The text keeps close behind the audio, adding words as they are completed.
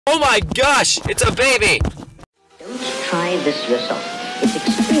Oh my gosh! It's a baby! Don't try this yourself. It's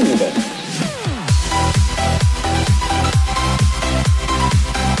extremely dangerous.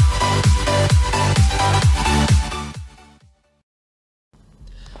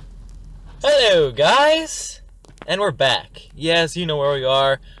 Hello, guys! And we're back. Yes, you know where we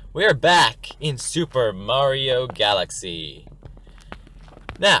are. We're back in Super Mario Galaxy.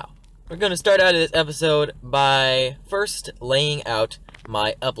 Now, we're going to start out this episode by first laying out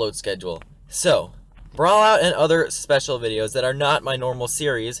my upload schedule. So, Brawlout and other special videos that are not my normal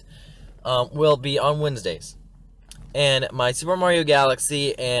series will be on Wednesdays. And my Super Mario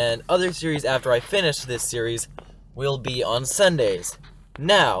Galaxy and other series after I finish this series will be on Sundays.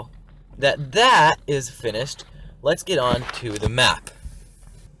 Now, that is finished, let's get on to the map.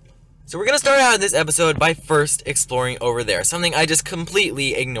 So we're going to start out this episode by first exploring over there, something I just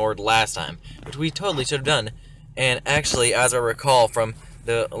completely ignored last time, which we totally should have done. And actually, as I recall from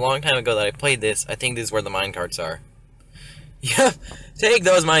a long time ago that I played this, I think this is where the minecarts are. Yep, take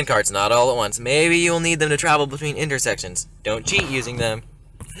those minecarts, not all at once. Maybe you'll need them to travel between intersections. Don't cheat using them.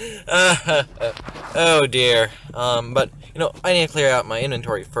 Oh dear. But, you know, I need to clear out my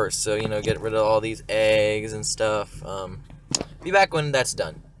inventory first, so, you know, get rid of all these eggs and stuff. Be back when that's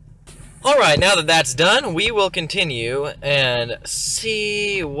done. Alright, now that that's done, we will continue and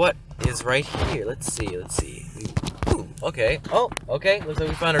see what is right here. Let's see. Ooh, okay. Oh, okay. Looks like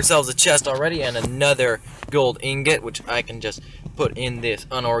we found ourselves a chest already and another gold ingot, which I can just put in this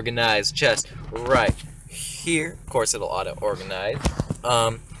unorganized chest right here. Of course, it'll auto-organize.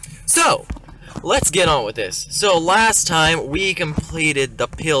 So, let's get on with this. So, last time, we completed the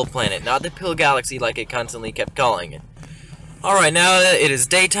Pill Planet, not the Pill Galaxy like it constantly kept calling it. Alright, now that it is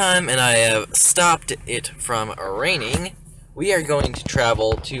daytime and I have stopped it from raining, we are going to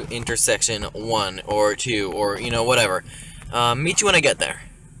travel to intersection 1 or 2 or, you know, whatever. Meet you when I get there.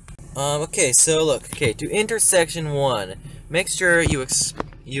 Okay, so look, to intersection 1, make sure you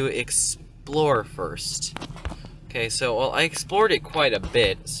explore first. Okay, so, well, I explored it quite a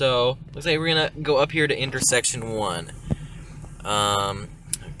bit, so looks like we're gonna go up here to intersection 1.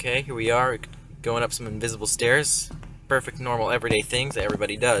 Okay, here we are, going up some invisible stairs. Perfect, normal, everyday things that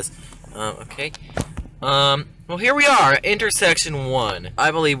everybody does. Okay. Well, here we are, intersection 1.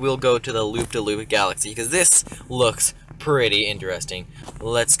 I believe we'll go to the Loop-de-Loop Galaxy, because this looks pretty interesting.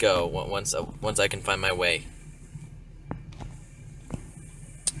 Let's go, once I can find my way.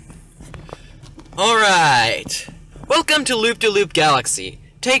 Alright. Welcome to Loop-de-Loop Galaxy.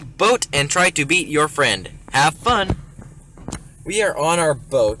 Take boat and try to beat your friend. Have fun! We are on our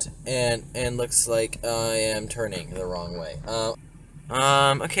boat, and looks like I am turning the wrong way.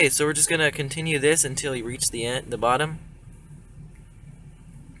 Okay, so we're just gonna continue this until we reach the bottom?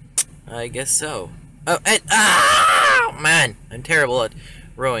 I guess so. Oh, and, man! I'm terrible at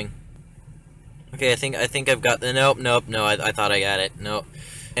rowing. Okay, I think I've got the, nope, no, I thought I got it, nope.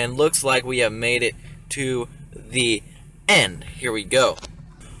 And looks like we have made it to the end. Here we go.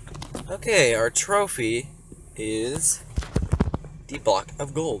 Okay, our trophy is the block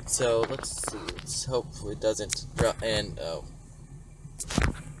of gold. So let's see. Let's hope it doesn't drop. And oh,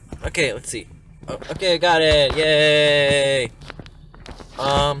 okay. Let's see. Oh, okay, I got it. Yay!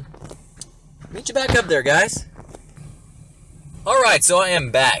 Meet you back up there, guys. All right, so I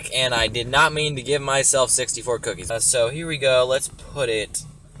am back, and I did not mean to give myself 64 cookies. So here we go. Let's put it.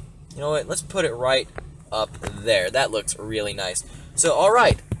 You know what? Let's put it right up there. That looks really nice. So all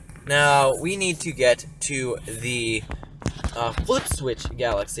right, now we need to get to the Flip Switch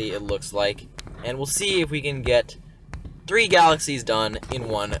Galaxy, it looks like, and we'll see if we can get 3 galaxies done in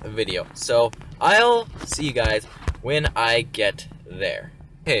one video. So I'll see you guys when I get there.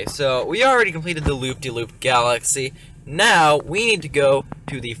 Okay, so we already completed the Loop-de-Loop Galaxy. Now we need to go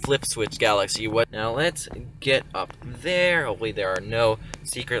to the Flip Switch Galaxy. Now let's get up there. Hopefully there are no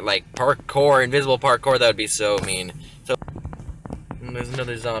secret, like, parkour, invisible parkour. That would be so mean. So there's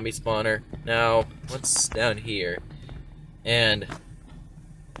another zombie spawner. Now what's down here? And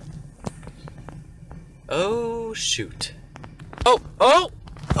oh shoot! Oh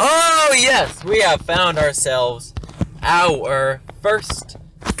yes! We have found ourselves our first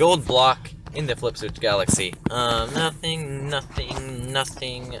gold block in the Flip Switch Galaxy. Nothing, and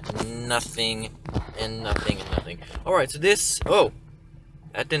nothing. Alright, so this, oh,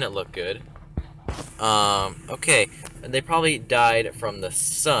 that didn't look good. Okay, they probably died from the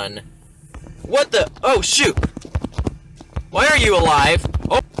sun. What the, oh shoot! Why are you alive?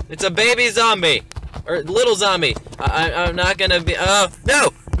 Oh, it's a baby zombie, or little zombie. I'm not gonna be,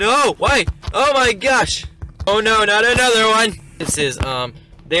 no, why? Oh my gosh! Oh no, not another one! This is,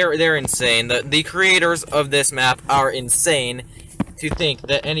 they're insane. The creators of this map are insane, to think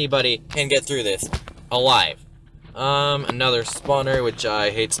that anybody can get through this alive. Another spawner, which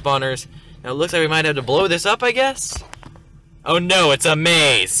I hate spawners. Now it looks like we might have to blow this up, I guess? Oh no, it's a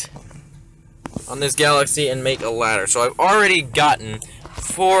maze! On this galaxy and make a ladder. So I've already gotten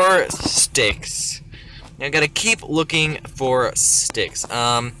 4 sticks. Now I gotta keep looking for sticks.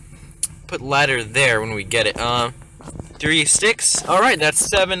 Put ladder there when we get it. 3 sticks. Alright, that's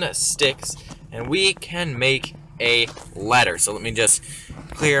 7 sticks. And we can make a ladder. So let me just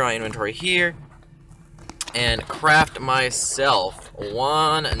clear my inventory here and craft myself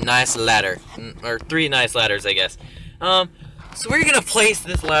 1 nice ladder. Or 3 nice ladders, I guess. So we're gonna place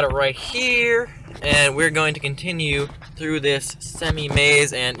this ladder right here, and we're going to continue through this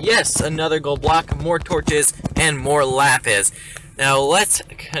semi-maze, and yes, another gold block, more torches, and more lapis. Now let's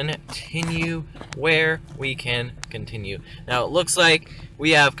continue where we can continue. Now it looks like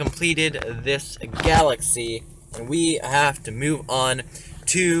we have completed this galaxy, and we have to move on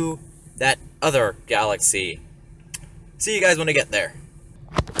to that other galaxy. See you guys when I get there.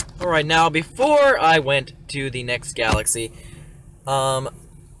 Alright, now before I went to the next galaxy,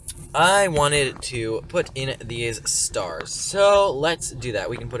 I wanted to put in these stars. So let's do that.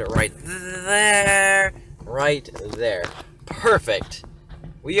 We can put it right there, right there. Perfect.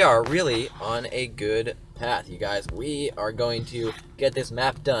 We are really on a good path, you guys. We are going to get this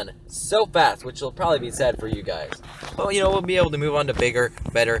map done so fast, which will probably be sad for you guys. But, you know, we'll be able to move on to bigger,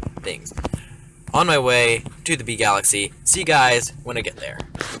 better things. On my way to the B Galaxy. See you guys when I get there.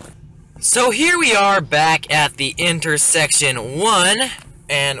 So here we are back at the intersection 1,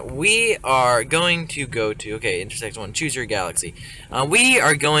 and we are going to go to, okay, intersection 1, choose your galaxy. We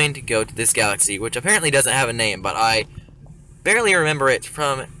are going to go to this galaxy, which apparently doesn't have a name, but I barely remember it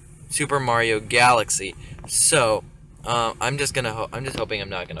from Super Mario Galaxy. So, I'm just hoping I'm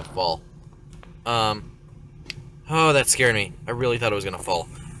not gonna fall. Oh, that scared me. I really thought it was gonna fall.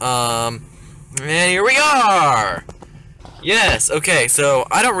 And here we are! Yes, okay, so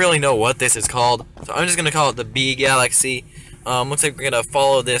I don't really know what this is called, so I'm just gonna call it the B Galaxy. Looks like we're gonna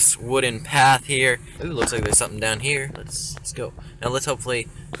follow this wooden path here. Ooh, looks like there's something down here. Let's go. Now let's hopefully...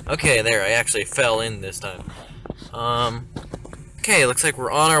 Okay, there, I actually fell in this time. Okay, looks like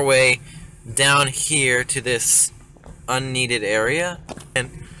we're on our way down here to this unneeded area. And,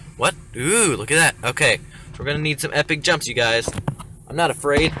 what? Ooh, look at that. Okay, so we're gonna need some epic jumps, you guys. I'm not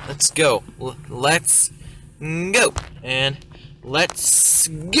afraid. Let's go. Let's go. And let's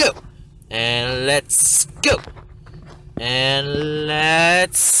go. And let's go. And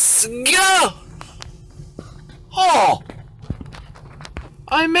let's go. Oh!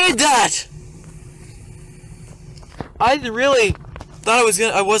 I made that! I really thought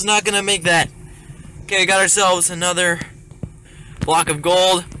I was not gonna make that. Okay, got ourselves another block of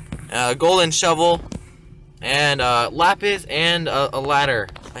gold, golden shovel, and lapis, and a ladder.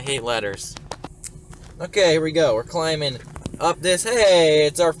 I hate ladders. Okay, here we go. We're climbing up this. Hey,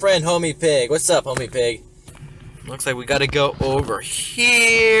 it's our friend Homie Pig. What's up, Homie Pig? Looks like we gotta go over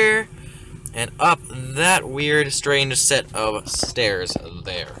here and up that weird, strange set of stairs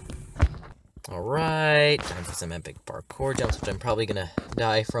there. Alright, time for some epic parkour jumps, which I'm probably gonna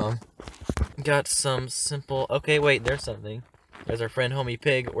die from. Got some simple... Okay, wait, there's something. There's our friend Homie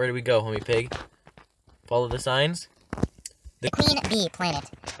Pig. Where do we go, Homie Pig? Follow the signs? The Queen Bee Planet.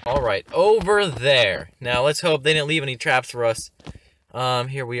 Alright, over there. Now, let's hope they didn't leave any traps for us.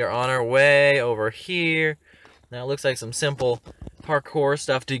 Here we are on our way over here. Now, it looks like some simple parkour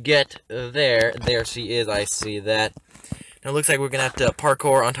stuff to get there. There she is, I see that. Now, it looks like we're gonna have to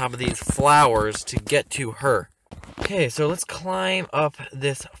parkour on top of these flowers to get to her. Okay, so let's climb up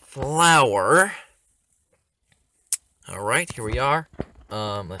this flower. Alright, here we are.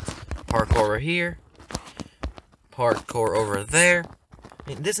 Let's parkour over here. Parkour over there. I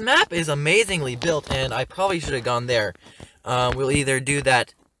mean, this map is amazingly built, and I probably should have gone there. We'll either do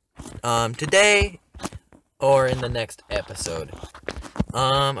that today or in the next episode.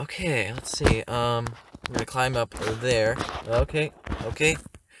 Okay, let's see. We're gonna climb up there. Okay.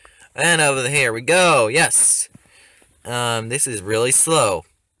 And over here we go. Yes. This is really slow.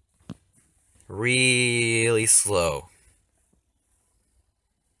 Really slow.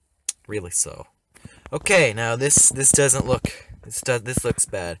 Really slow. Okay, now this doesn't look. This looks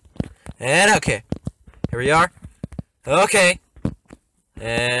bad. And okay. Here we are. Okay.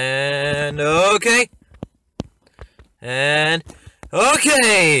 And okay. And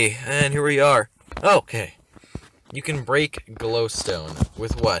okay. And here we are. Okay. You can break glowstone.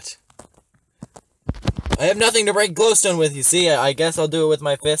 With what? I have nothing to break glowstone with, you see? I guess I'll do it with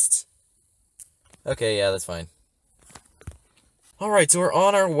my fists. Okay, yeah, that's fine. Alright, so we're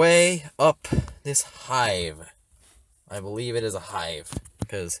on our way up this hive. I believe it is a hive.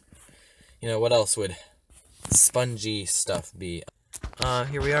 Because, you know, what else would spongy stuff be?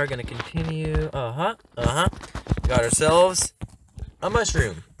 Here we are gonna continue. Got ourselves a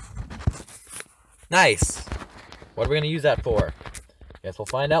mushroom. Nice. What are we gonna use that for? Guess we'll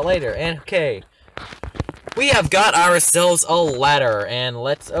find out later. And okay, we have got ourselves a ladder, and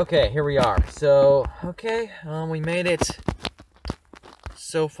okay, here we are. So, okay, we made it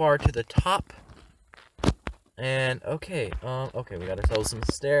so far to the top. And okay, we got ourselves some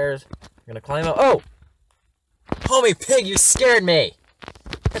stairs. We're gonna climb up. Oh! Homie pig, you scared me!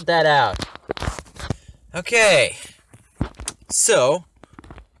 Cut that out. Okay. So,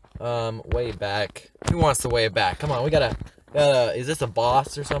 way back. Who wants to way back? Come on, we gotta, is this a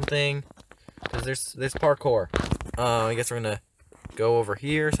boss or something? Because there's parkour. I guess we're gonna go over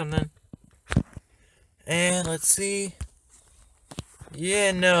here or something. And let's see.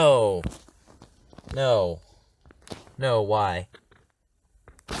 Yeah, no. No, why?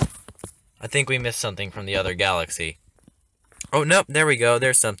 I think we missed something from the other galaxy. Oh, nope, there we go.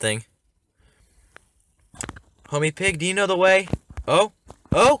 There's something. Homie Pig, do you know the way? Oh?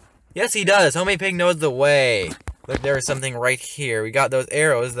 Yes, he does. Homie Pig knows the way. Look, there is something right here. We got those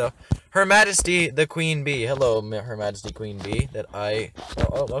arrows, though. Her Majesty, the Queen Bee. Hello, Her Majesty Queen Bee. Okay,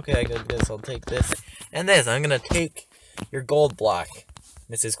 I got this. I'll take this. And this. I'm gonna take your gold block,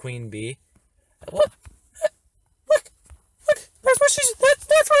 Mrs. Queen Bee. Look.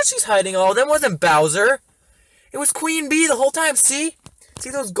 That's where she's hiding all. That wasn't Bowser. It was Queen Bee the whole time. See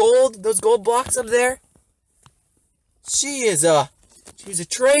those gold blocks up there? She's a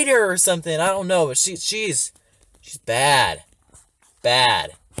traitor or something. I don't know, but she's bad.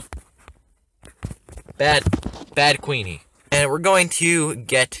 Bad Queenie. And we're going to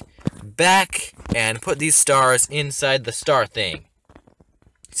get back and put these stars inside the star thing.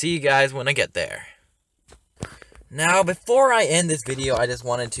 See you guys when I get there. Now, before I end this video, I just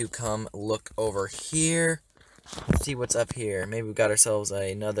wanted to come look over here. Let's see what's up here. Maybe we got ourselves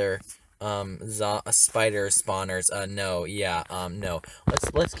another a spider spawners. No.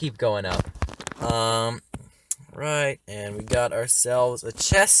 Let's keep going up. Right, and we got ourselves a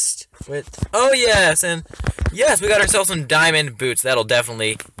chest with, oh yes, and yes, we got ourselves some diamond boots. That'll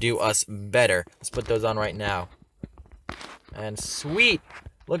definitely do us better. Let's put those on right now. And sweet,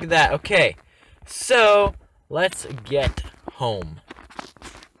 look at that. Okay, so let's get home.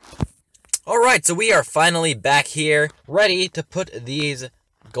 Alright, so we are finally back here, ready to put these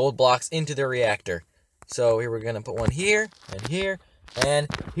gold blocks into the reactor. So here we're gonna put one here, and here, and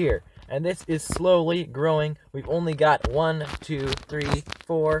here. And this is slowly growing. We've only got 1, 2, 3,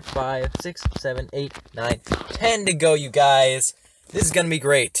 4, 5, 6, 7, 8, 9, 10 to go, you guys. This is gonna be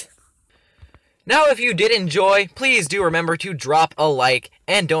great. Now, if you did enjoy, please do remember to drop a like,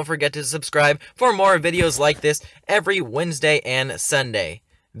 and don't forget to subscribe for more videos like this every Wednesday and Sunday.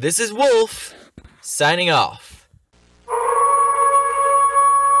 This is Wolf, signing off.